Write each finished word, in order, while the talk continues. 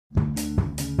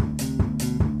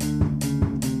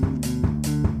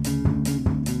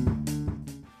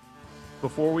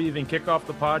before we even kick off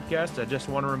the podcast, I just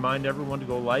want to remind everyone to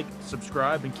go like,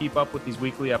 subscribe, and keep up with these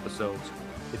weekly episodes.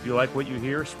 If you like what you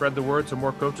hear, spread the word so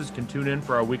more coaches can tune in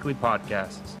for our weekly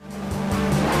podcasts.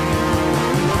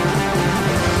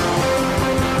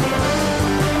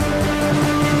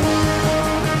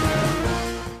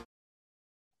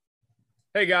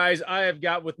 Hey guys, I have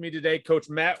got with me today Coach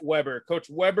Matt Weber. Coach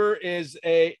Weber is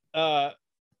a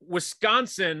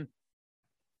Wisconsin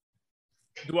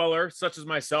dweller, such as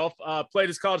myself. Played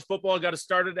his college football, got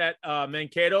started at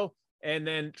Mankato, and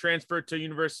then transferred to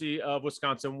University of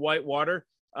Wisconsin Whitewater.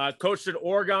 Coached at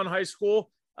Oregon High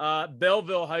School,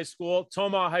 Belleville High School,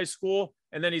 Tomah High School,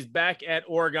 and then he's back at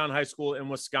Oregon High School in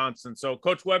Wisconsin. So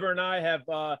Coach Weber and I have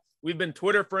we've been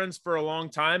Twitter friends for a long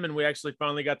time, and we actually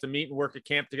finally got to meet and work at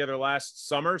camp together last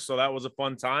summer. So that was a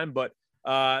fun time, but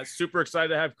super excited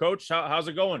to have Coach. How's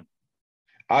it going?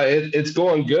 It's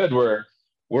going good.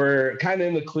 We're kind of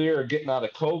in the clear getting out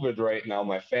of COVID right now.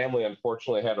 My family,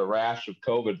 unfortunately, had a rash of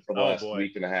COVID for the last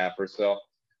week and a half or so,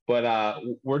 but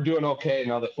we're doing okay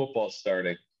now that football's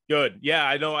starting. Good. Yeah,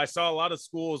 I know. I saw a lot of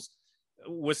schools.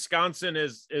 Wisconsin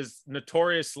is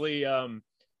notoriously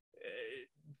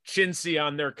chintzy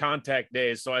on their contact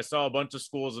days. So I saw a bunch of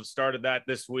schools have started that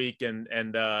this week, and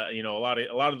you know, a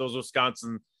lot of those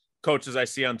Wisconsin coaches I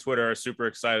see on Twitter are super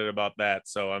excited about that.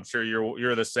 So I'm sure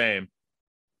you're the same.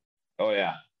 Oh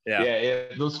yeah.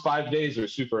 Those 5 days are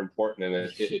super important,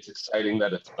 and it's exciting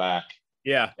that it's back.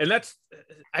 Yeah, and it's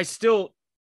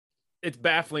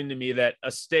baffling to me that a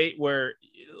state where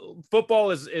football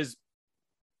is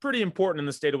pretty important in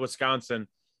the state of Wisconsin,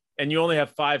 and you only have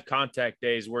 5 contact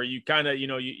days, where you kind of, you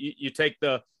know, you take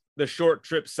the short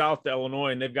trip south to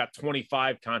Illinois and they've got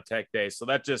 25 contact days. So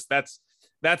that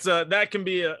can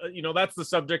be that's the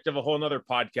subject of a whole nother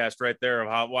podcast right there,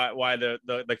 of why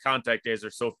the contact days are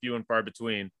so few and far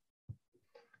between.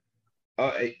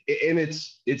 And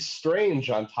it's strange.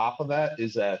 On top of that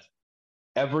is that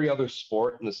every other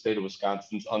sport in the state of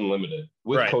Wisconsin is unlimited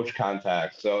with coach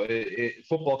contact. So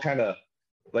football kind of,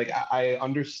 like, I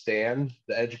understand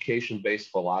the education-based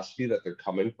philosophy that they're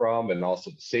coming from, and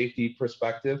also the safety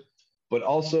perspective, but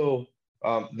also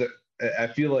I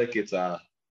feel like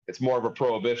it's more of a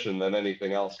prohibition than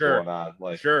anything else going on.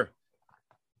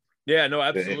 Yeah, no,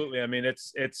 absolutely. I mean,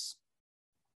 it's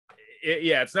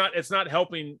not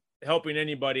helping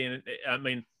anybody. And I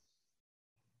mean,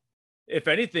 if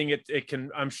anything, it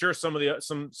can, I'm sure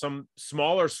some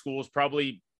smaller schools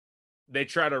probably, they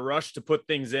try to rush to put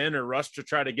things in, or rush to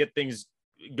try to get things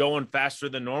going faster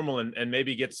than normal, and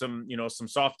maybe get some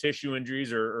soft tissue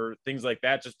injuries or things like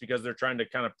that, just because they're trying to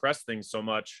kind of press things so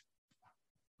much.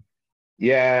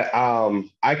 Yeah.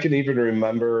 I can even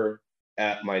remember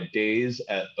at my days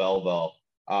at Belleville,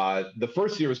 the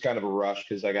first year was kind of a rush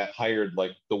because I got hired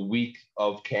like the week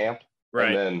of camp.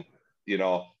 Right. And then,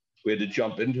 we had to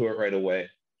jump into it right away.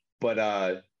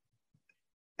 But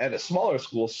at a smaller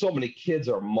school, so many kids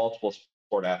are multiple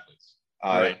sport athletes.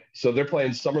 So they're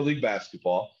playing summer league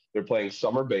basketball, they're playing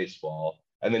summer baseball,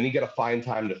 and then you got to find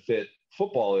time to fit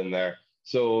football in there.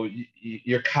 So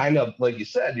you're kind of, like you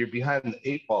said, you're behind the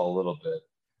 8 ball a little bit.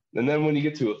 And then when you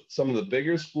get to some of the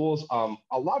bigger schools,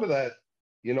 a lot of that,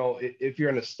 if you're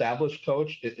an established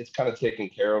coach, it's kind of taken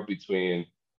care of between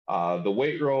the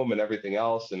weight room and everything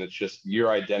else. And it's just your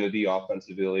identity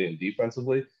offensively and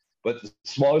defensively. But the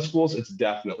smaller schools, it's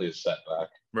definitely a setback.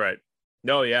 Right.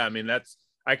 No, yeah. I mean,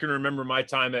 I can remember my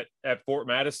time at Fort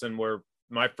Madison, where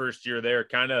my first year there,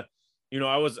 kind of,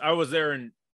 I was there,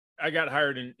 and I got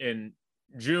hired in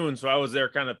June. So I was there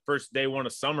kind of first day one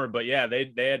of summer, but yeah,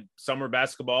 they had summer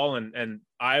basketball, and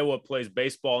Iowa plays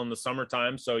baseball in the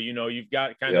summertime. So, you've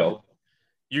got kind of,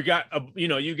 you got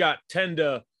 10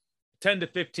 to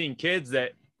 15 kids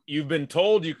that you've been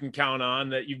told you can count on,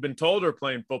 that you've been told are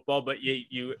playing football, but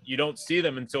you don't see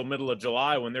them until middle of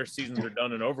July when their seasons are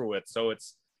done and over with. So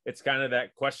it's kind of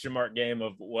that question mark game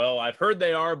of, well, I've heard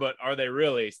they are, but are they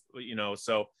really,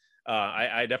 so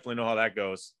I definitely know how that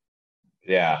goes.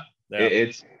 Yeah.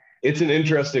 It's an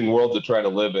interesting world to try to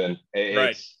live in.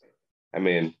 I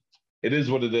mean, it is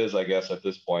what it is, I guess, at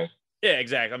this point. Yeah,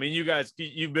 exactly. I mean, you guys,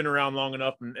 you've been around long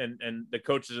enough, and the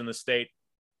coaches in the state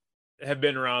have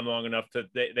been around long enough that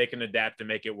they can adapt and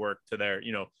make it work to their,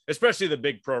 especially the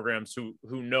big programs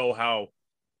who know how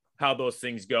those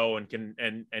things go, and can,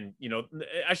 and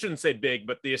I shouldn't say big,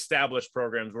 but the established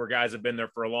programs where guys have been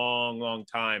there for a long, long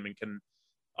time and can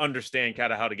understand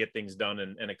kind of how to get things done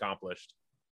and accomplished.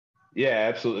 Yeah,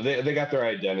 absolutely. They got their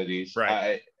identities.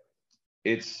 Right.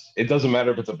 It doesn't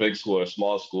matter if it's a big school or a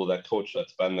small school. That coach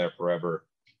that's been there forever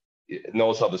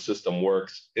knows how the system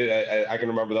works. I can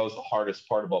remember that was the hardest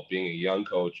part about being a young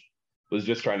coach, was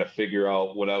just trying to figure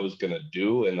out what I was going to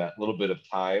do in that little bit of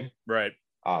time. Right.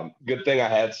 Good thing I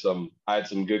had some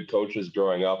good coaches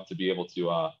growing up to be able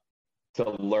to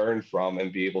learn from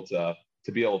and be able to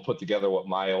put together what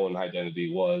my own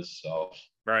identity was. So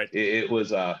right. It was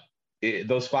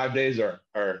those 5 days are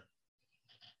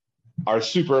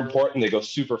super important. They go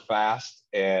super fast,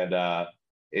 and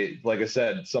like I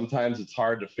said, sometimes it's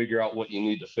hard to figure out what you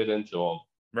need to fit into them.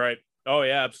 Right. Oh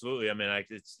yeah, absolutely. I mean,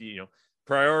 it's, you know,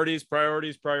 priorities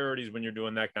when you're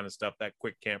doing that kind of stuff, that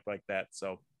quick camp like that.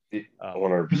 So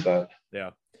 100%. Yeah.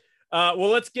 Well,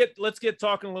 let's get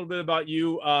talking a little bit about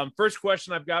you. First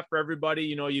question I've got for everybody,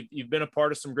 you know, you've been a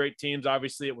part of some great teams,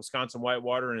 obviously at Wisconsin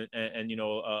Whitewater and you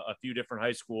know, a few different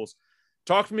high schools.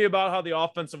 Talk to me about how the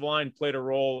offensive line played a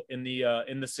role in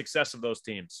the success of those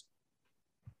teams.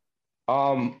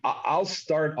 I'll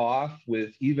start off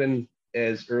with even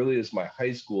as early as my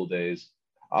high school days.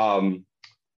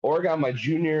 Oregon, my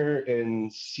junior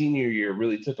and senior year,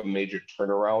 really took a major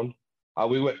turnaround.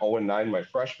 We went 0-9 my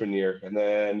freshman year, and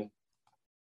then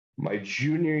my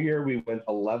junior year we went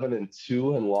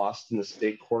 11-2 and lost in the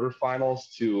state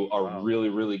quarterfinals to a really,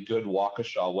 really good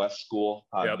Waukesha West school.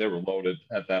 Yep. They were loaded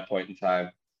at that point in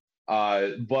time,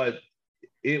 but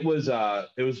it was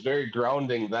very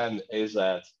grounding then. Is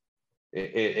that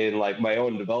in like my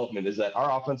own development is that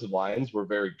our offensive lines were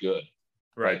very good.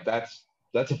 Right. Like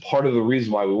that's a part of the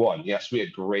reason why we won. Yes, we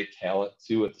had great talent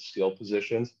too at the skill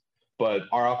positions, but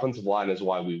our offensive line is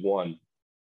why we won.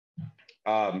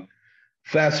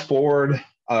 Fast forward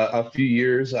a few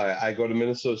years, I go to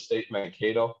Minnesota State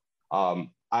Mankato. My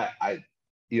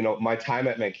time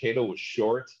at Mankato was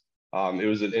short. It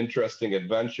was an interesting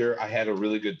adventure. I had a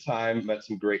really good time, met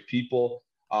some great people.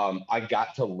 I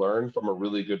got to learn from a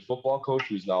really good football coach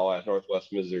who's now at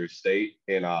Northwest Missouri State,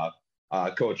 and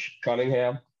Coach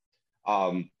Cunningham.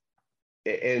 And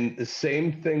the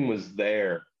same thing was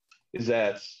there, is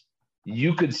that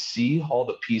you could see all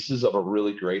the pieces of a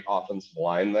really great offensive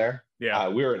line there. Yeah,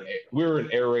 we were an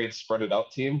air raid spread it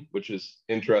out team, which is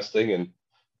interesting in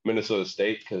Minnesota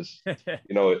State because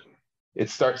you know it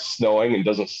starts snowing and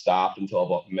doesn't stop until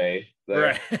about May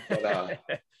there. Right.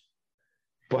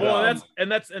 But, well,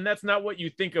 that's not what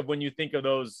you think of when you think of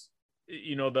those,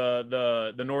 you know,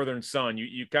 the Northern Sun.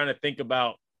 You kind of think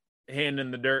about hand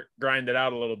in the dirt, grind it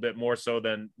out a little bit more so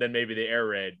than maybe the air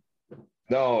raid.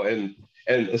 No, and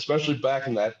especially back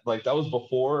in that, like that was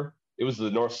before it was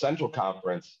the North Central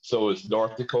Conference. So it was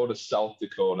North Dakota, South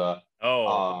Dakota.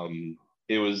 Oh.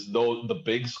 It was the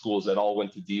big schools that all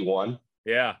went to D1.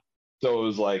 Yeah. So it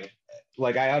was like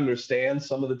I understand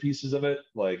some of the pieces of it.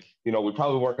 Like, you know, we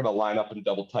probably weren't going to line up in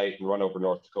double tight and run over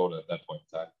North Dakota at that point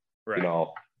in time. Right. You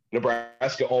know,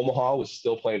 Nebraska, Omaha was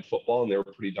still playing football and they were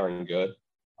pretty darn good.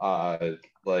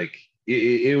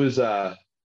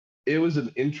 It was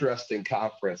an interesting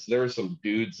conference. There were some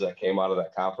dudes that came out of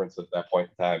that conference at that point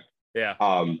in time. Yeah.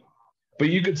 But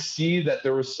you could see that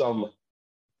there was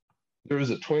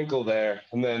a twinkle there.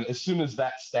 And then as soon as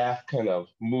that staff kind of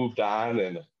moved on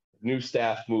and new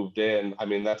staff moved in, I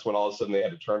mean, that's when all of a sudden they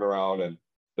had to turn around and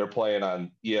they're playing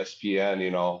on ESPN,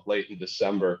 you know, late in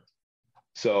December.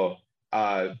 So,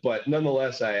 but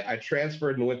nonetheless, I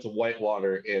transferred and went to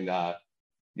Whitewater and,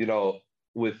 you know,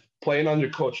 with playing under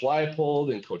Coach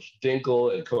Leipold and Coach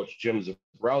Dinkle and Coach Jim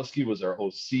Zabrowski was our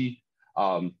OC.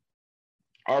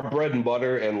 Our bread and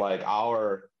butter and like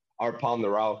our pound the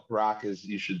rock, as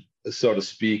you should, so to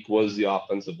speak, was the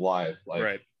offensive line. Like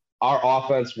right. Our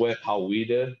offense went how we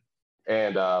did,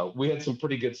 and we had some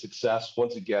pretty good success.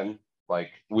 Once again,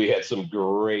 like we had some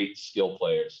great skill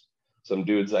players, some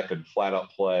dudes that could flat out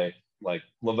play, like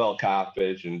Lavelle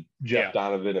Coppage and Jeff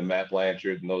Donovan and Matt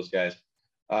Blanchard and those guys.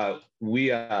 It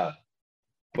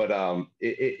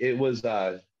was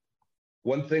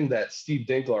one thing that Steve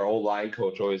Dinkle, our old line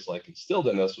coach, always like instilled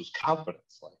in us was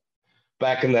confidence. Like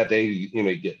back in that day, you know,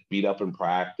 you get beat up in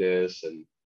practice, and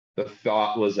the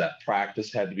thought was that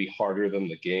practice had to be harder than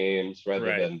the games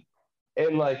rather than,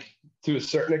 and like to a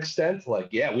certain extent, like,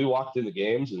 yeah, we walked in the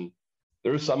games and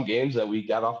there were some games that we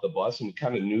got off the bus and we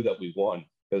kind of knew that we won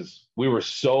because we were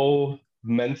so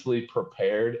mentally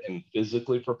prepared and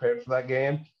physically prepared for that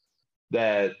game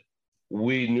that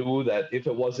we knew that if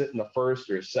it wasn't in the first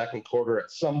or second quarter,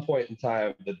 at some point in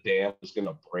time, the dam was going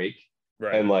to break.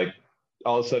 Right. And like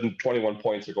all of a sudden 21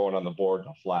 points are going on the board in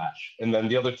a flash. And then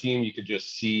the other team, you could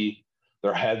just see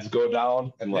their heads go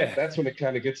down. And like, that's when it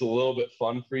kind of gets a little bit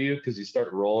fun for you because you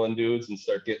start rolling dudes and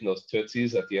start getting those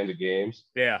tootsies at the end of games.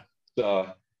 Yeah. So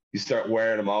you start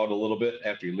wearing them out a little bit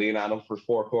after you lean on them for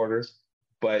 4 quarters.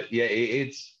 But yeah,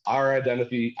 it's our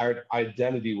identity. Our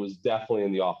identity was definitely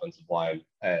in the offensive line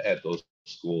at those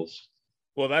schools.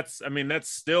 Well, that's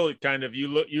still kind of, you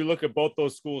look at both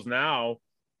those schools now,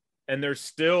 and they're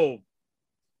still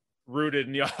rooted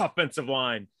in the offensive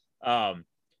line. I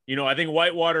think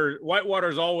Whitewater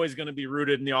is always going to be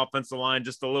rooted in the offensive line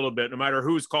just a little bit, no matter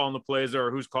who's calling the plays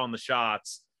or who's calling the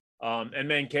shots. And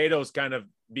Mankato's kind of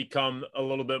become a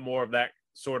little bit more of that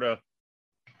sort of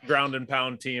ground and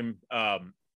pound team,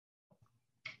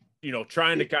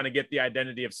 trying to kind of get the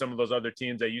identity of some of those other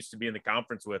teams they used to be in the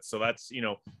conference with. So that's,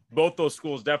 both those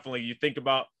schools, definitely you think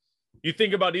about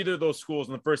either of those schools,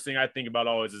 and the first thing I think about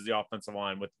always is the offensive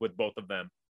line with both of them.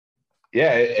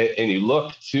 Yeah. And you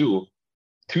look to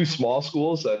two small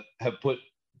schools that have put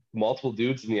multiple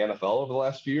dudes in the NFL over the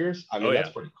last few years. I mean,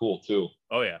 that's pretty cool too.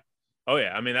 Oh yeah.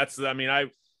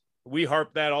 We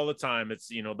harp that all the time. It's,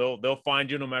 they'll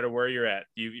find you no matter where you're at.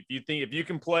 If you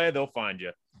can play, they'll find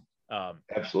you.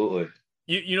 Absolutely.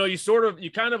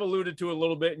 You kind of alluded to it a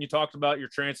little bit, and you talked about your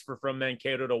transfer from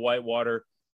Mankato to Whitewater.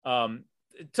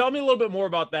 Tell me a little bit more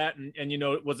about that. And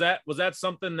was that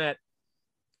something that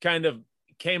kind of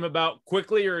came about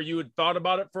quickly, or you had thought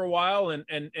about it for a while?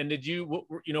 And did you,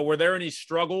 were there any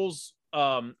struggles,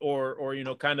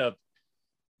 or kind of,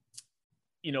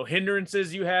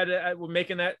 hindrances you had at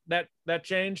making that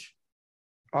change?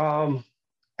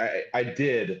 I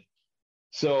did.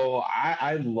 So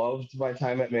I loved my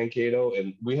time at Mankato,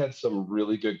 and we had some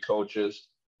really good coaches.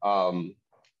 A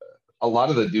lot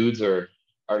of the dudes are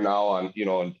now on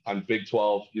Big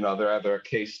 12. They're either at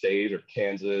K-State or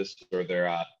Kansas, or they're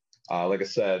like I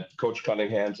said, Coach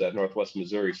Cunningham's at Northwest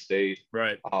Missouri State.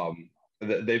 Right.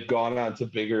 They've gone on to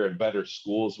bigger and better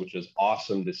schools, which is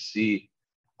awesome to see.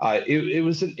 It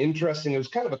was it was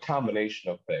kind of a combination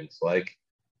of things. Like,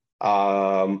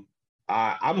 I'm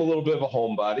a little bit of a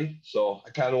homebody, so I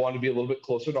kind of want to be a little bit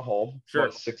closer to home. Sure.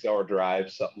 About a 6-hour drive,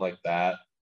 something like that.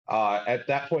 At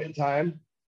that point in time,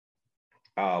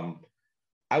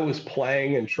 I was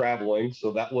playing and traveling,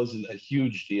 so that wasn't a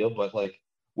huge deal, but like,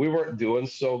 we weren't doing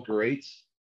so great.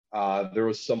 There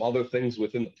was some other things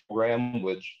within the program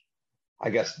which I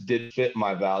guess did fit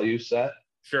my value set.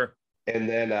 Sure. And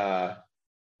then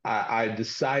I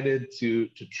decided to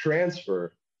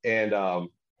transfer, and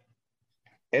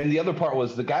the other part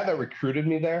was the guy that recruited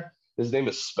me there. His name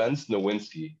is Spence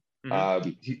Nowinski.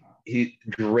 Mm-hmm. He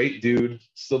great dude.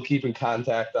 Still keep in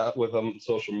contact with him on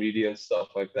social media and stuff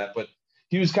like that. But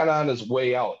he was kind of on his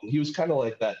way out, and he was kind of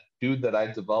like that dude that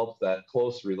I developed that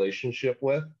close relationship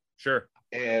with. Sure.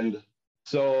 And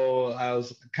so I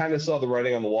was kind of saw the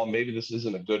writing on the wall. Maybe this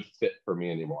isn't a good fit for me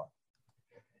anymore.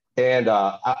 And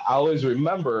I always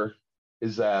remember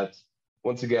is that,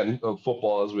 once again,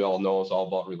 football, as we all know, is all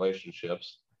about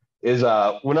relationships. Is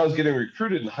when I was getting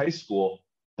recruited in high school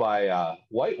by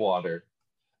Whitewater,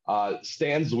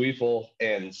 Stan Zweifel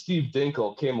and Steve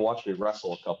Dinkel came and watched me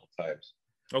wrestle a couple times.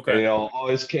 Okay. And,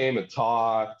 always came and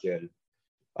talked, and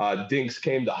Dinks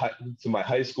came to my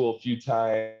high school a few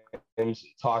times,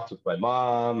 talked with my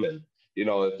mom, and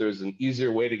if there's an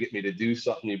easier way to get me to do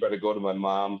something, you better go to my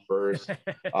mom first.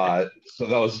 So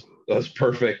that was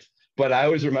perfect. But I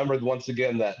always remembered, once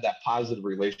again, that positive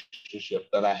relationship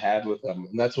that I had with them,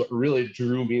 and that's what really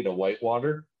drew me to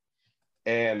Whitewater.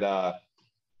 And I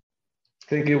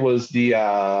think it was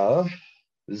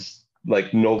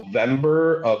like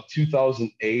November of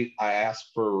 2008, I asked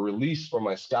for a release from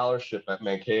my scholarship at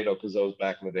Mankato, because that was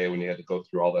back in the day when you had to go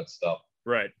through all that stuff.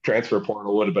 Right. Transfer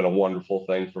portal would have been a wonderful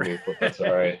thing for me, but that's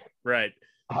all right. Right.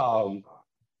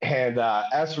 And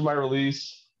as for my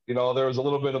release, there was a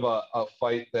little bit of a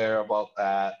fight there about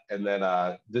that. And then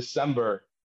December,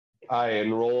 I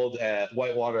enrolled at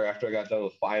Whitewater after I got done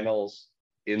with finals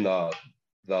in the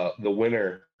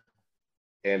winter,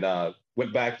 and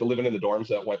went back to living in the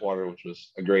dorms at Whitewater, which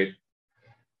was a great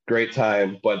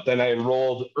time. But then I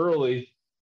enrolled early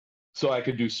so I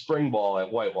could do spring ball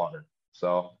at Whitewater.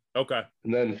 So okay.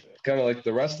 And then kind of like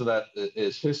the rest of that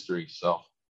is history. So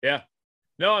yeah.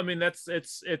 No, I mean, there's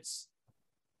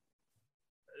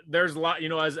a lot,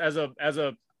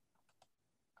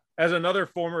 as another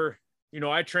former,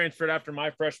 I transferred after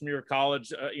my freshman year of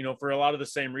college, for a lot of the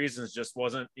same reasons, just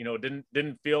wasn't,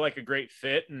 didn't feel like a great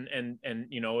fit. And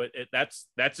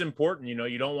that's important.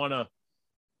 You don't want to,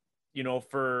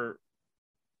 for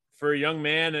a young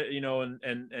man,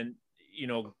 and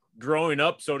growing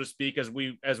up, so to speak, as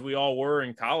we all were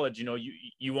in college,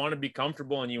 you want to be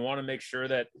comfortable, and you want to make sure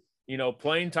that,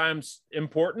 playing time's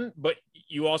important, but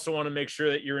you also want to make sure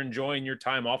that you're enjoying your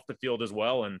time off the field as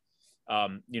well. And,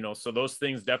 so those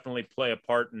things definitely play a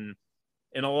part in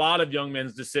a lot of young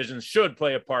men's decisions, should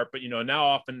play a part, but,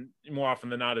 now more often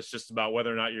than not, it's just about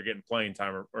whether or not you're getting playing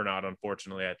time or not,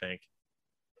 unfortunately, I think.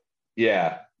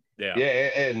 Yeah. Yeah.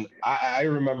 And I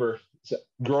remember So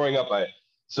growing up, I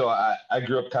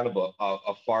grew up kind of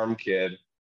a farm kid,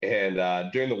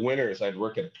 and during the winters, I'd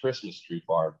work at a Christmas tree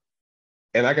farm,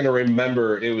 and I can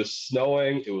remember it was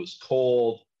snowing, it was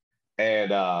cold,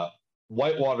 and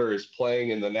Whitewater is playing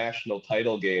in the national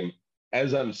title game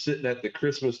as I'm sitting at the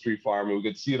Christmas tree farm, and we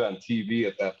could see it on TV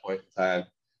at that point in time.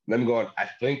 And I'm going, I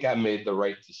think I made the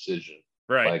right decision.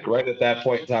 Right. Like right at that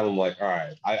point in time, I'm like, all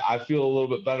right, I feel a little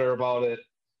bit better about it,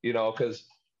 because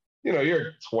you're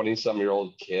a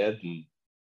 20-some-year-old kid, and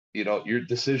your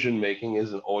decision making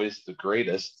isn't always the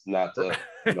greatest. Not to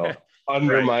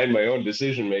undermine my own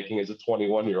decision making as a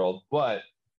 21-year-old, but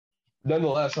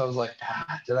nonetheless, I was like,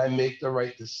 did I make the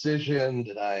right decision?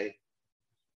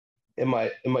 Am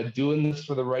I doing this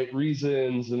for the right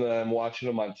reasons? And then I'm watching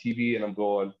them on TV, and I'm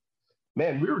going,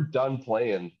 man, we were done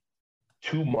playing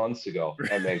 2 months ago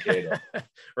at Mankato.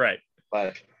 Right.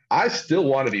 Like, I still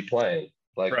want to be playing.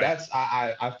 Like, right. that's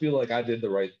I feel like I did the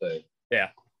right thing. Yeah.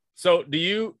 So do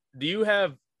you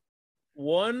have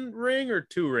one ring or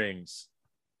two rings?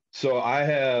 So I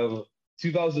have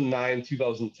 2009,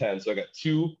 2010. So I got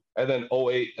two, and then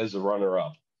 08 as a runner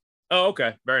up. Oh,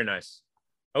 okay. Very nice.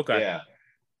 Okay. Yeah.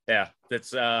 Yeah.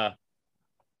 That's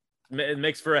it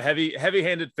makes for a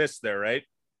heavy-handed fist there, right?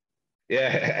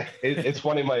 Yeah. It's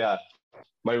funny.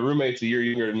 My roommate's a year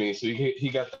younger than me, so he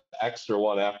got the extra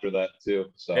one after that too.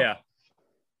 So yeah.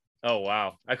 Oh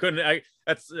wow.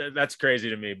 That's crazy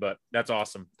to me, but that's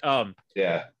awesome.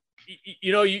 Yeah.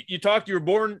 You talked, you were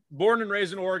born and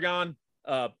raised in Oregon,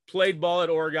 played ball at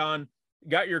Oregon,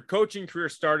 got your coaching career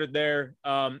started there,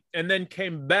 and then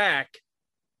came back,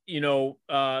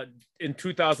 in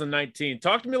 2019.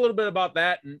 Talk to me a little bit about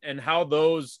that and how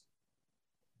those,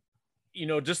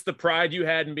 just the pride you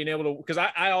had in being able to, because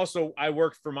I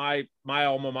worked for my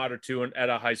alma mater too, at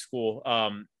a high school,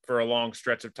 for a long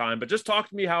stretch of time, but just talk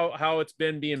to me how it's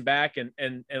been being back and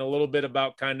a little bit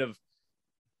about kind of,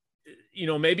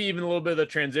 maybe even a little bit of the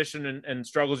transition and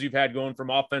struggles you've had going from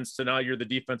offense to now you're the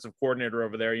defensive coordinator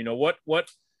over there.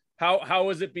 How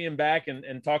is it being back,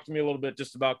 and talk to me a little bit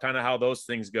just about kind of how those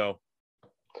things go.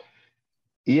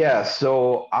 Yeah.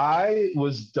 So I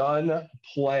was done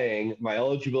playing. My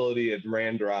eligibility had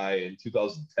ran dry in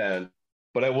 2010,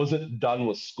 but I wasn't done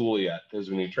with school yet, because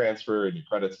when you transfer and your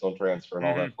credits don't transfer and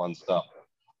all that fun stuff.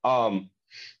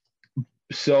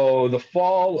 So the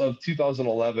fall of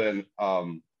 2011,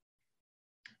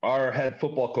 our head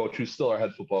football coach, who's still our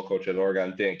head football coach at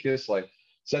Oregon, Dan Kissling,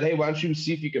 said, hey, why don't you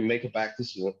see if you can make it back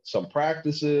to some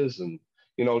practices and,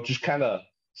 just kind of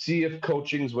see if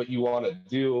coaching is what you want to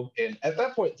do. And at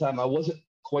that point in time, I wasn't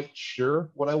quite sure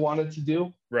what I wanted to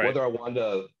do, right. Whether I wanted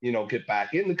to, get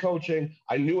back into coaching.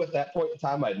 I knew at that point in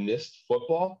time I'd missed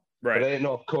football, right. But I didn't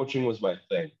know if coaching was my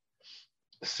thing.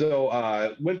 So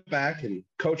I went back and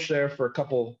coached there for a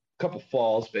couple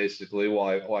falls, basically,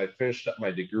 while I finished up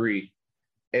my degree.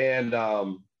 And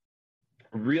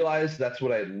realized that's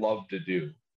what I love to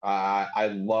do. I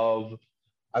love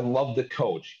the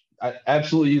coach. I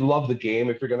absolutely love the game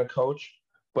if you're going to coach,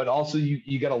 but also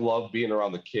you got to love being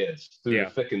around the kids through the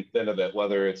thick and thin of it,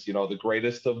 whether it's, the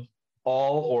greatest of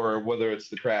all or whether it's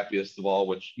the crappiest of all,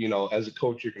 which, as a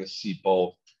coach, you're going to see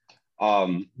both.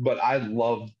 But I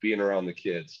love being around the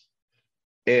kids.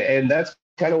 And that's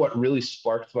kind of what really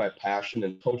sparked my passion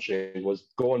in coaching, was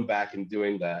going back and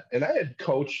doing that. And I had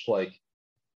coached,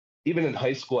 even in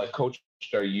high school, I coached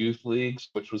our youth leagues,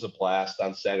 which was a blast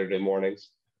on Saturday mornings.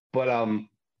 But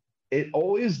it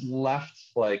always left,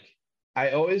 I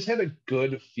always had a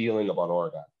good feeling about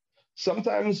Oregon.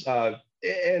 Sometimes,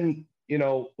 and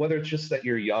whether it's just that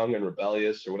you're young and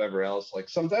rebellious or whatever else,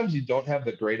 sometimes you don't have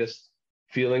the greatest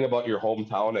feeling about your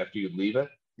hometown after you leave it.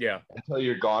 Yeah. Until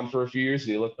you're gone for a few years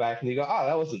and you look back and you go, oh,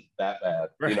 that wasn't that bad,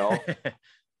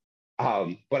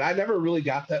 But I never really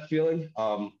got that feeling.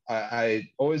 I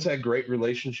always had great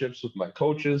relationships with my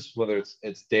coaches, whether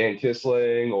it's Dan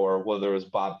Kissling or whether it was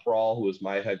Bob Prawl, who was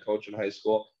my head coach in high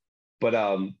school. But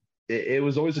it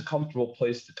was always a comfortable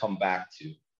place to come back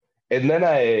to. And then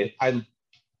I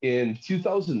in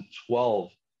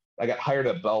 2012, I got hired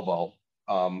at Belleville,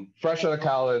 fresh out of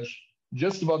college,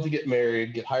 just about to get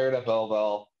married, get hired at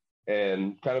Belleville,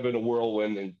 and kind of in a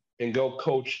whirlwind and go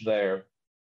coach there.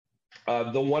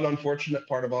 The one unfortunate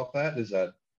part about that is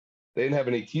that they didn't have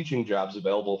any teaching jobs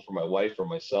available for my wife or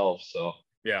myself. So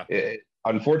yeah,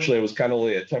 unfortunately, it was kind of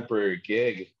only a temporary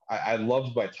gig. I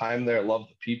loved my time there. I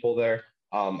loved the people there.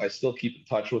 I still keep in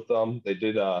touch with them. They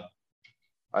did.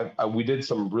 We did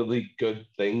some really good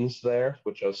things there,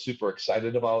 which I was super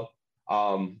excited about.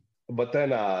 But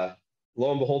then, lo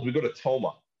and behold, we go to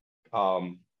Tomah.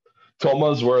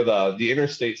 Tomah is where the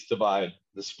interstates divide.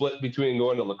 The split between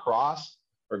going to La Crosse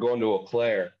or going to Eau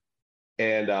Claire.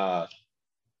 And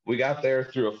we got there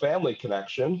through a family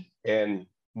connection, and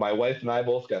my wife and I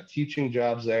both got teaching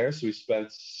jobs there. So we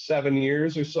spent 7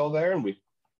 years or so there, and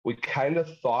we kind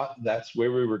of thought that's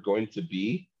where we were going to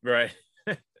be. Right.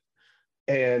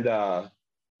 And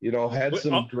had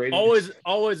some great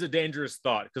always a dangerous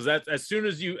thought, because that's as soon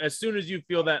as you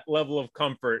feel that level of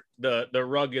comfort, the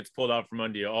rug gets pulled out from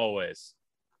under you always.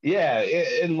 Yeah,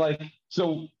 and like,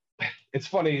 so it's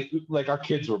funny, like our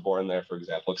kids were born there, for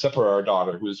example, except for our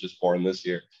daughter who was just born this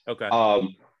year. Okay.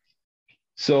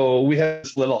 So we had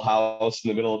this little house in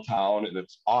the middle of town, and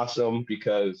it's awesome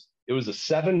because it was a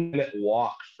 7-minute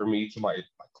walk for me to my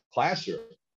classroom.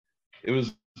 It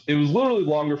was literally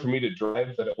longer for me to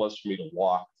drive than it was for me to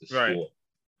walk to school. Right.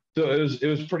 So it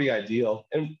was pretty ideal.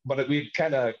 But we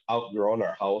kind of outgrown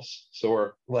our house, so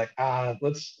we're like,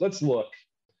 let's look.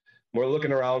 We're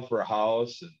looking around for a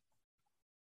house.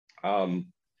 And,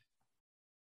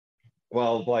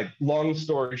 well, like, long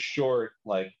story short,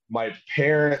 like, my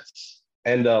parents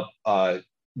end up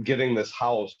getting this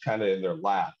house kind of in their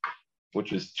lap,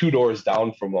 which is 2 doors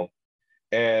down from them.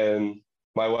 And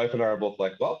my wife and I are both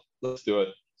like, well, let's do it.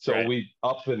 So right. We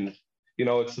up and,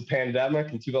 it's the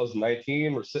pandemic in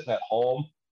 2019. We're sitting at home.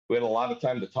 We had a lot of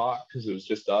time to talk because it was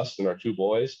just us and our 2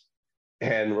 boys.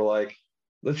 And we're like,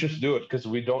 let's just do it, because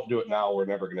if we don't do it now, we're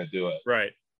never going to do it.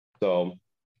 Right. So,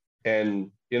 and,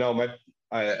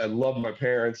 I love my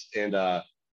parents, and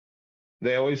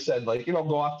they always said, like,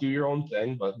 go off, do your own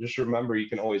thing, but just remember you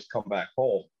can always come back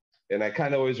home. And I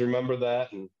kind of always remember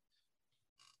that. And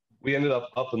we ended up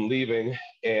and leaving,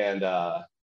 and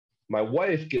my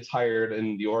wife gets hired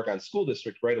in the Oregon School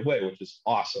District right away, which is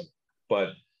awesome. But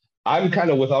I'm kind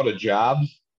of without a job,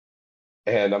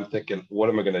 and I'm thinking, what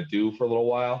am I going to do for a little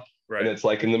while? Right. And it's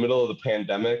like in the middle of the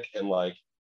pandemic, and like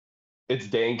it's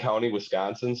Dane County,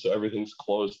 Wisconsin, so everything's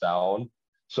closed down.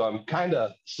 So I'm kind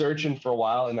of searching for a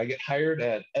while, and I get hired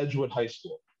at Edgewood High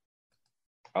School,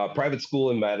 a private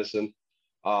school in Madison.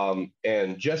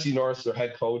 And Jesse Norris, their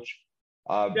head coach,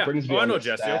 brings me on. I know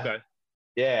Jesse. Staff. Okay.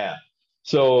 Yeah.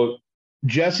 So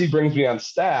Jesse brings me on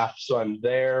staff. So I'm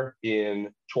there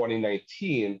in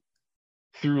 2019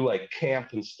 through like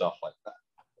camp and stuff like that.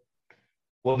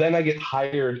 Well, then I get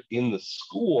hired in the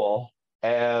school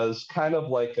as kind of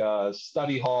like a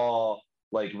study hall,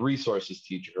 like resources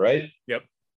teacher, right? Yep.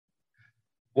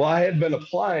 Well, I had been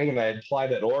applying, and I had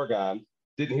applied at Oregon.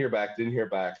 Didn't hear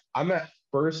back. I'm at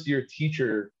first year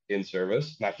teacher in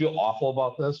service, and I feel awful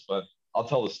about this, but I'll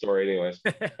tell the story anyways.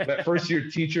 I'm at first year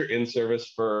teacher in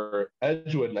service for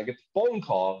Edgewood, and I get the phone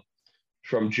call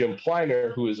from Jim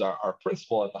Pliner, who is our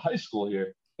principal at the high school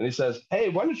here. And he says, hey,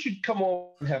 why don't you come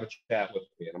over and have a chat with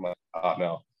me? And I'm like, oh,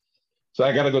 no. So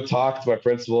I got to go talk to my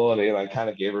principal, and I kind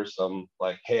of gave her some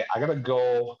like, hey, I got to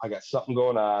go. I got something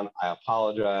going on. I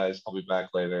apologize. I'll be back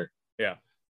later. Yeah.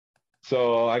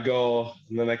 So I go,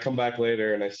 and then I come back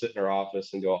later, and I sit in her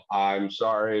office and go, I'm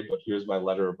sorry, but here's my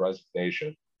letter of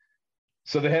resignation.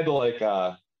 So they had to like,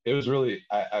 it was really,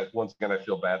 I once again, I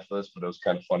feel bad for this, but it was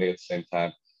kind of funny at the same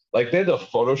time. Like, they had to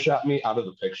Photoshop me out of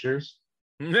the pictures.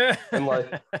 and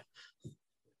like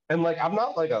I'm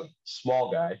not like a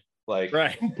small guy, like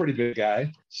right. I'm a pretty big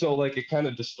guy, so like it kind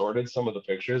of distorted some of the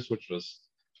pictures, which was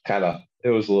it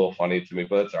was a little funny to me,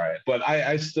 but it's all right. But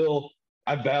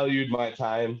I valued my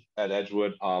time at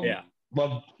Edgewood. Yeah,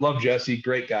 love Jesse,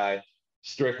 great guy.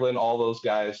 Strickland, all those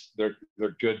guys, they're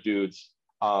good dudes.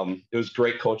 It was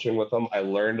great coaching with them. I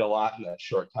learned a lot in that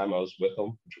short time I was with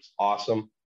them, which was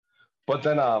awesome. But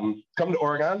then come to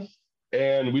Oregon,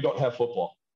 and we don't have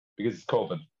football because it's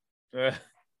COVID.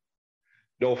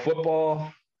 No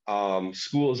football.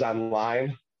 School is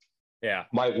online. Yeah.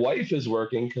 My wife is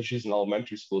working because she's an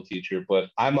elementary school teacher, but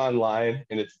I'm online,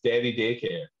 and it's daddy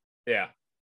daycare. Yeah.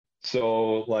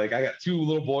 So like I got 2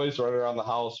 little boys running around the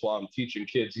house while I'm teaching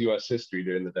kids U.S. history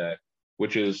during the day,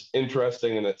 which is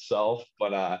interesting in itself.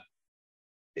 But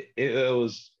it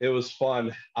was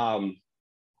fun.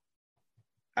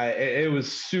 It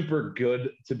was super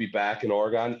good to be back in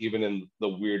Oregon, even in the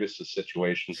weirdest of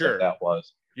situations. Sure. That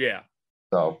was. Yeah.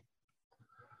 So.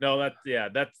 No,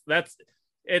 that's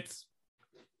it's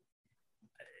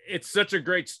such a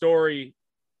great story,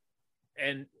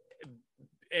 and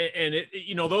it,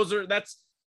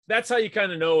 that's how you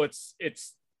kind of know it's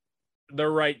the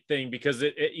right thing, because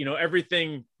it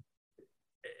everything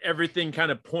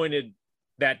kind of pointed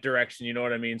that direction, you know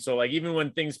what I mean? So like, even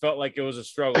when things felt like it was a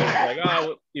struggle, like,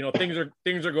 oh, things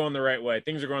are going the right way.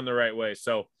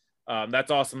 So that's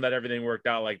awesome that everything worked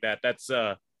out like that. That's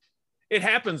it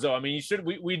happens though. I mean,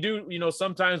 we do,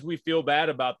 sometimes we feel bad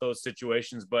about those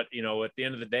situations, but at the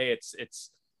end of the day,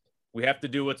 we have to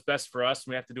do what's best for us.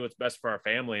 And we have to do what's best for our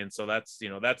family. And so that's, you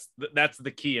know, that's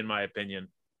the key in my opinion.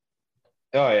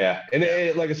 Oh yeah.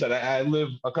 And like I said, I live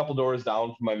a couple doors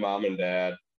down from my mom and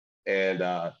dad. And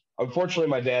unfortunately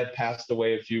my dad passed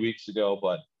away a few weeks ago,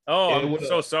 but I'm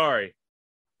so sorry.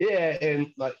 Yeah. And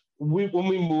like when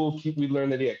we moved, we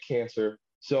learned that he had cancer.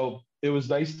 So it was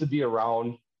nice to be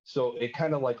around. So it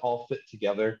kind of like all fit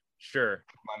together. Sure.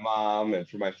 For my mom and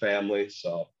for my family.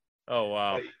 So oh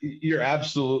wow. You're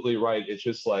absolutely right. It's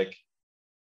just like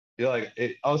you're like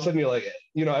all of a sudden you're like,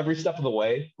 you know, every step of the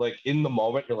way, like in the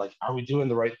moment, you're like, are we doing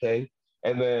the right thing?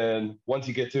 And then once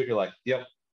you get to it, you're like, yep,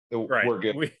 right. We're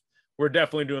good. We're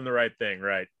definitely doing the right thing,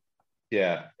 right?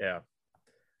 Yeah. Yeah.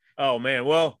 Oh man.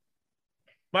 Well,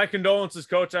 my condolences,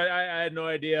 Coach. I had no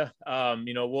idea.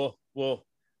 You know, we'll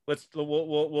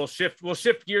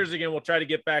shift gears again. We'll try to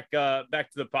get back to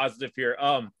the positive here.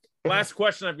 Last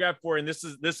question I've got for you, and this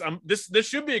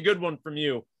should be a good one from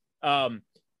you.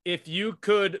 If you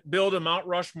could build a Mount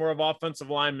Rushmore of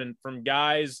offensive linemen from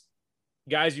guys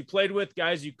you played with,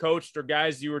 guys you coached, or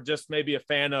guys you were just maybe a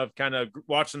fan of kind of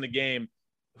watching the game,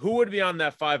 who would be on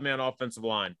that 5-man offensive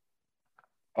line?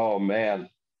 Oh man.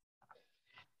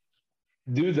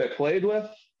 Dudes I played with?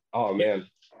 Oh man.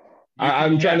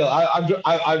 I've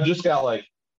just got like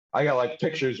I got like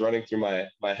pictures running through my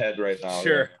head right now.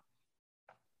 Sure.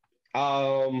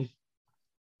 I'll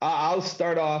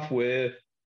start off with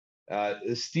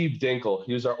Steve Dinkle.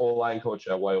 He was our O-line coach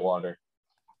at Whitewater.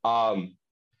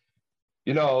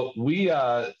 You know,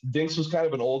 Dinks was kind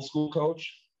of an old school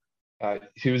coach.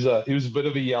 He was a bit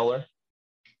of a yeller,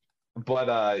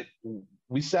 but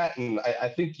we sat and I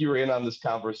think you were in on this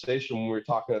conversation when we were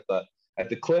talking at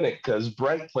the clinic because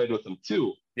Brent played with him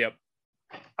too. Yep.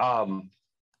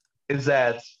 Is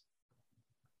that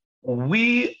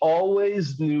we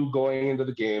always knew going into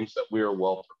the games that we were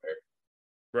well prepared.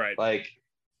 Right. Like,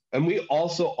 and we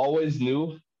also always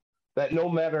knew that no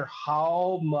matter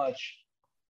how much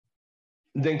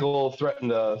Dinkle threatened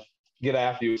to get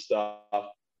after you and stuff,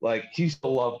 like he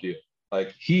still loved you.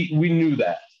 Like we knew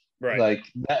that. Right. Like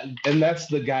that, and that's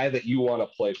the guy that you want to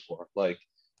play for. Like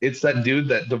it's that dude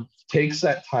that takes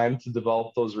that time to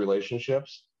develop those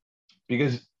relationships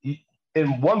because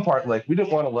in one part, like we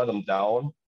didn't want to let him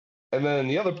down. And then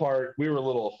the other part, we were a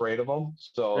little afraid of him.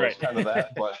 So right. It's kind of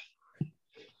that,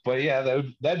 but yeah,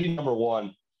 that'd be number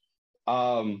one.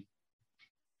 I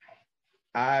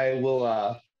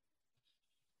will,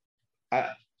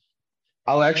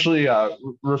 I'll actually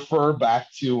refer back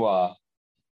to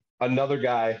another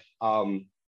guy.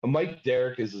 Mike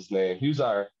Derrick is his name. He was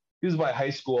my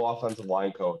high school offensive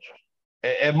line coach.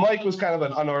 And Mike was kind of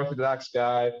an unorthodox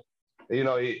guy. You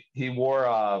know, he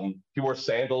wore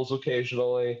sandals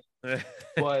occasionally,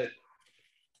 but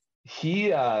he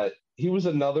was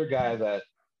another guy that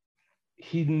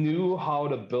he knew how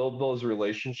to build those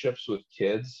relationships with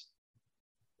kids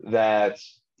that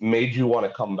made you want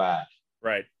to come back.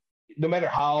 Right. No matter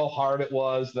how hard it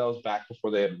was, that was back before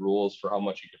they had rules for how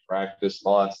much you could practice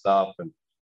and all that stuff, and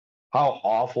how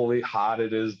awfully hot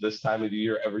it is this time of the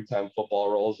year every time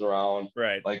football rolls around.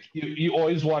 Right. Like you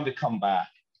always wanted to come back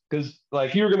because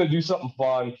like you're going to do something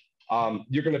fun.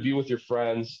 You're going to be with your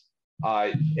friends.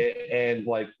 And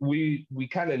like we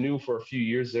kind of knew for a few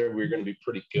years there we were going to be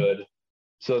pretty good.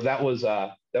 So that was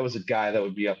a guy that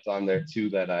would be up on there too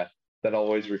that I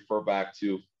always refer back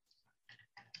to.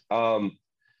 One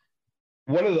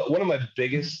of my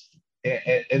biggest,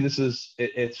 and this is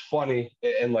it's funny,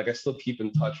 and like I still keep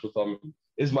in touch with him,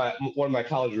 is one of my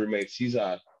college roommates. He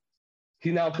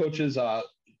now coaches the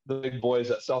big boys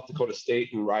at South Dakota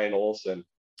State and Ryan Olson.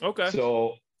 Okay.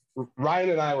 So Ryan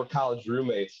and I were college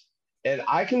roommates, and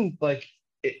I can like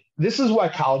this is why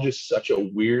college is such a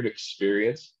weird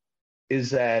experience.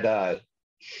 Is that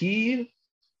he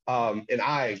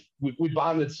and we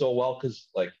bonded so well because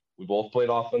like we both played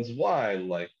offensive line,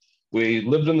 like we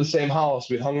lived in the same house,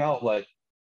 we hung out, like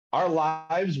our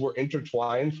lives were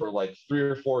intertwined for like 3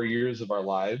 or 4 years of our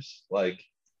lives, like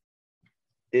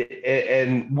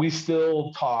and we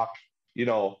still talk, you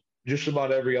know, just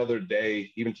about every other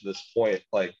day, even to this point.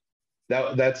 Like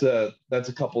that's a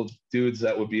couple of dudes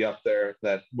that would be up there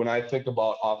that when I think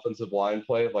about offensive line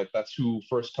play, like that's who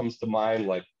first comes to mind.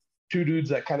 Like 2 dudes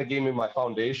that kind of gave me my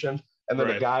foundation, and then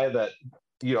right. A guy that,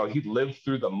 you know, he lived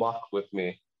through the muck with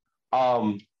me.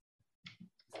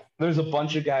 There's a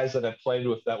bunch of guys that I played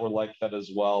with that were like that as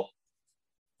well.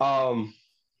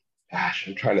 Gosh,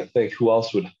 I'm trying to think who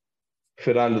else would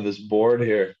fit onto this board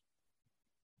here.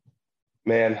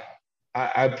 Man,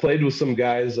 I played with some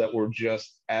guys that were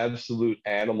just absolute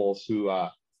animals who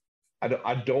I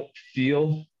don't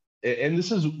feel, and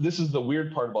this is the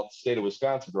weird part about the state of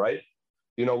Wisconsin, right?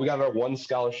 we got our one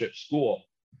scholarship school.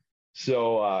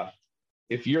 So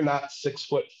if you're not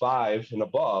 6'5" and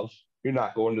above, you're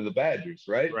not going to the Badgers,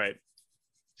 right? Right.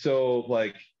 So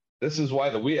like, this is why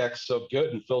the WEAC's so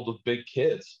good and filled with big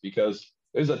kids, because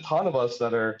there's a ton of us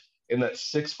that are in that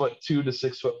 6'2" to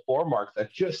 6'4" mark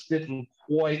that just didn't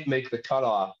quite make the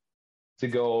cutoff to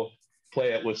go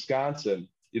play at Wisconsin,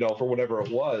 for whatever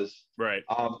it was. Right.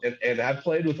 And I've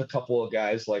played with a couple of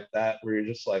guys like that where you're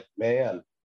just like, man,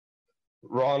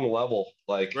 wrong level.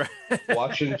 Like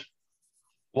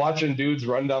watching dudes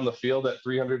run down the field at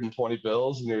 320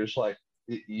 bills, and you're just like,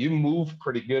 you move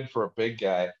pretty good for a big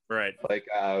guy. Right. Like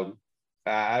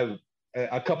I've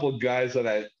a couple of guys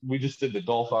that we just did the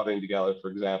golf outing together, for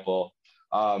example.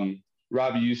 Robbie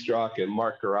Ustrock and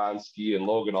Mark Goronsky and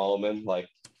Logan Allman. Like,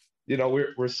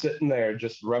 we're sitting there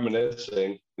just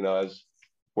reminiscing, as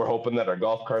we're hoping that our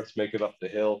golf carts make it up the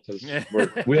hill, because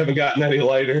we haven't gotten any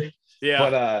lighter. Yeah.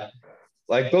 But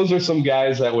like, those are some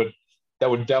guys that would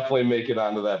definitely make it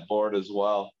onto that board as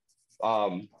well.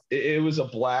 It was a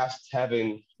blast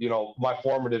having, my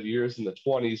formative years in the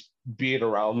 20s, being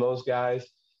around those guys,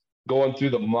 going through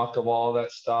the muck of all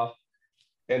that stuff,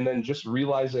 and then just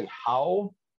realizing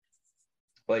how,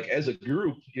 like, as a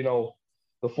group,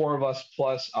 the four of us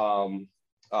plus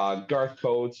Garth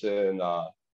Coates and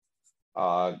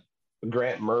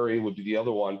Grant Murray would be the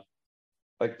other one.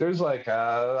 Like, there's like,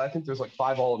 I think there's like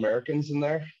 5 All-Americans in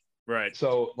there. Right.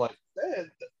 So like,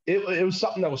 it was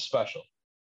something that was special.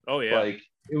 Oh yeah. Like,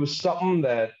 it was something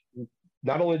that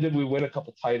not only did we win a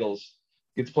couple titles,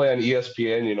 get to play on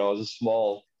ESPN, as a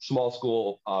small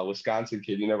school Wisconsin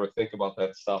kid, you never think about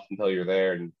that stuff until you're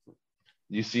there and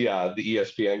you see the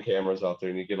ESPN cameras out there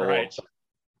and you get a little excited.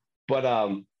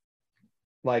 But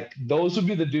like, those would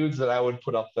be the dudes that I would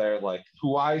put up there, like,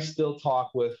 who I still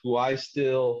talk with, who I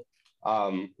still,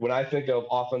 when I think of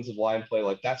offensive line play,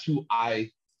 like, that's who I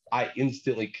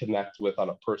instantly connect with on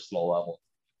a personal level.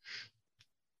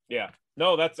 Yeah.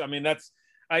 No,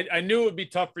 I knew it would be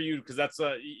tough for you, because that's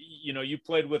you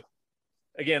played with,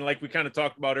 again, like we kind of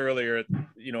talked about earlier,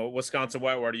 Wisconsin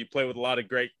Whitewater, you play with a lot of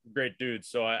great dudes.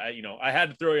 So I had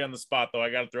to throw you on the spot, though. I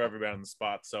got to throw everybody on the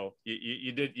spot. So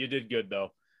you did good,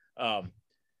 though.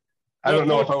 I don't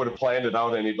know if I would have planned it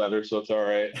out any better, so it's all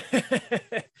right.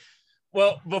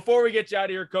 Well, before we get you out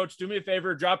of here, Coach, do me a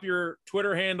favor, drop your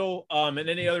Twitter handle and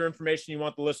any other information you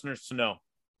want the listeners to know.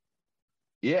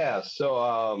 Yeah.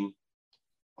 So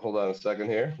hold on a second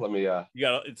here. Let me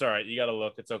it's all right. You got to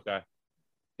look. It's okay.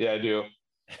 Yeah, I do.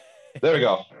 There we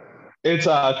go. It's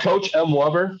Coach M.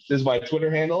 Weber is my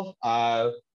Twitter handle.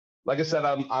 Like I said,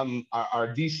 I'm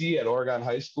our DC at Oregon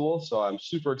High School, so I'm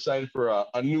super excited for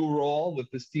a new role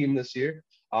with this team this year.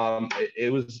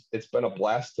 It's been a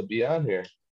blast to be on here.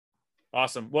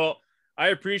 Awesome. Well, I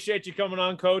appreciate you coming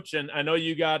on, Coach, and I know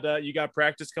you got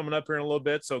practice coming up here in a little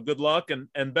bit, so good luck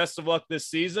and best of luck this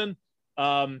season.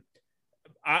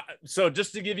 So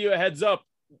just to give you a heads up,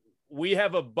 we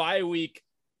have a bye week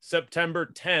September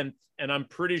 10th, and I'm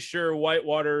pretty sure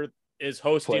Whitewater is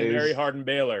hosting Mary Hardin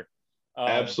Baylor.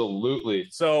 Absolutely.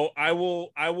 So I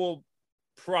will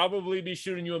probably be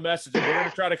shooting you a message, and we're going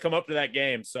to try to come up to that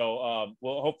game. So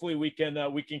well, hopefully we can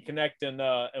connect and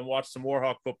watch some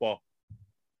Warhawk football.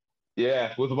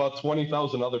 Yeah, with about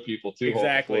 20,000 other people too.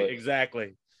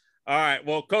 Exactly. All right.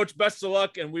 Well, Coach, best of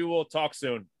luck, and we will talk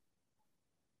soon.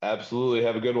 Absolutely.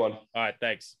 Have a good one. All right.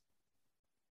 Thanks.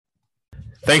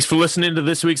 Thanks for listening to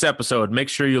this week's episode. Make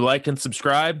sure you like and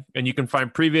subscribe, and you can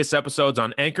find previous episodes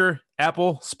on Anchor,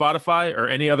 Apple, Spotify, or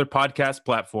any other podcast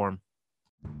platform.